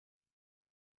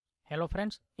Hello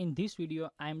friends, in this video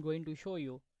I am going to show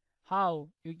you how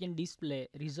you can display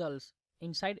results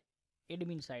inside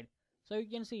admin side. So you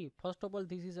can see, first of all,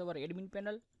 this is our admin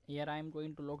panel. Here I am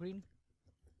going to log in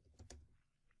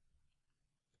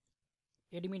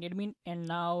admin, and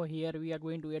now here we are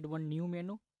going to add one new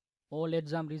menu, all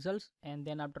exam results, and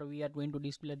then after we are going to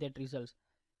display that results.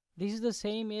 This is the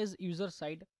same as user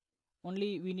side,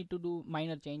 only we need to do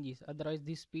minor changes, otherwise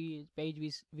this page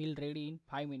will ready in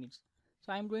 5 minutes.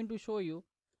 So I am going to show you.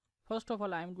 First of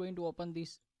all, I am going to open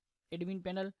this admin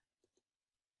panel.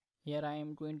 Here I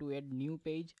am going to add new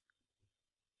page.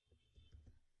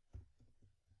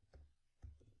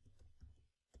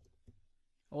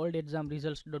 Old exam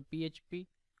results.php.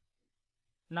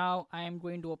 Now I am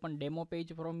going to open demo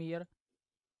page from here.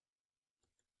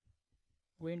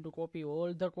 Going to copy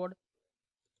all the code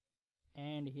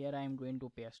and here I am going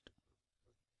to paste.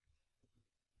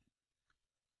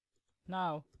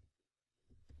 Now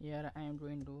here I am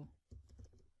going to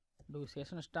do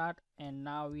session start, and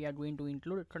now we are going to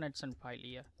include connection file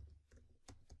here.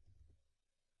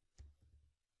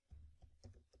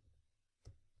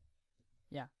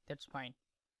 Yeah, that's fine.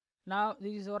 Now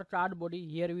this is our card body.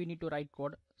 Here we need to write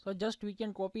code, so just we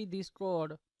can copy this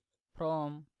code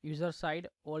from user side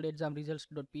old exam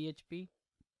results.php.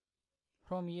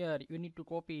 From here you need to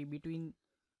copy between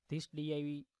this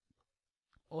div,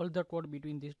 all the code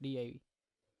between this div.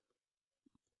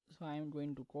 So I am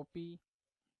going to copy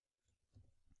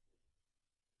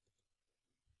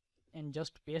and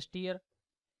just paste here.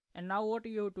 And now what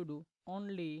you have to do,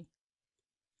 only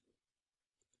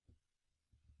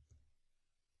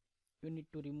you need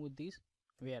to remove this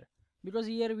where, because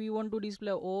here we want to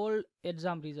display all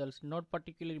exam results, not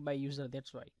particularly by user,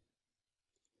 that's why.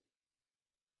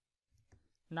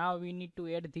 Now we need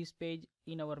to add this page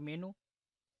in our menu.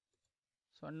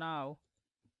 So now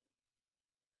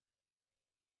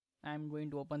I am going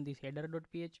to open this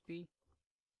header.php.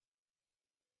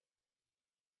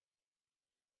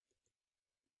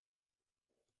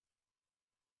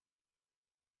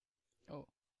 Oh,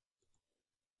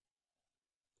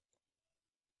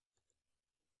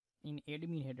 in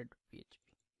admin header.php.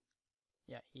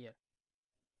 Yeah, here.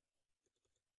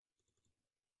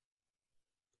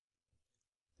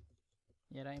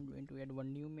 Here I am going to add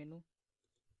one new menu.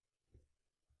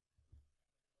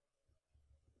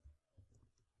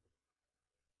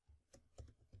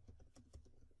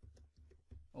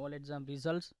 All exam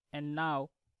results, and now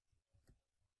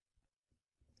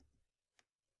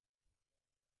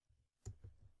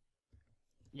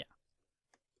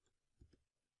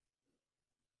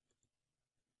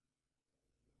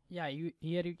yeah,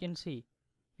 here you can see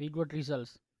we got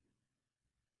results.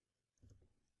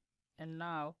 And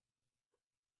now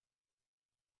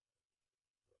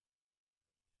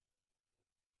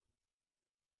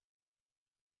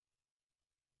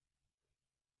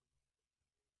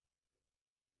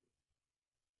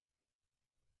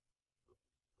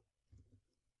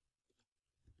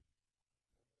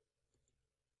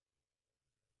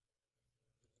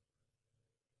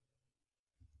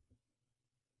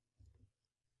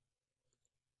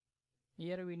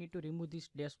here we need to remove this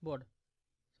dashboard.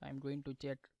 So I'm going to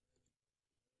check.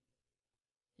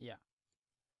 Yeah,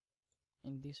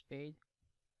 in this page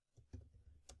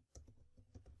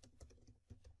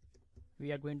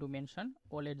we are going to mention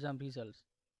all exam results.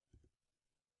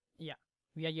 Yeah,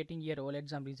 we are getting here all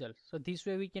exam results. So this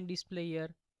way we can display here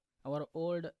our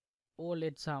all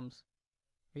exams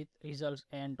with results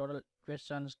and total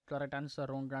questions, correct answer,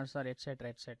 wrong answer, etc,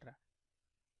 etc.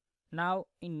 Now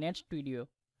in next video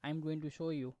I'm going to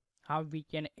show you how we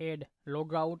can add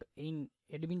logout in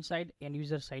admin side and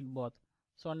user side both.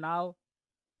 So now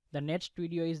the next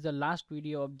video is the last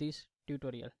video of this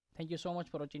tutorial. Thank you so much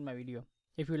for watching my video.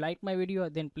 If you like my video,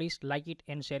 then please like it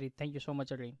and share it. Thank you so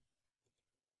much again.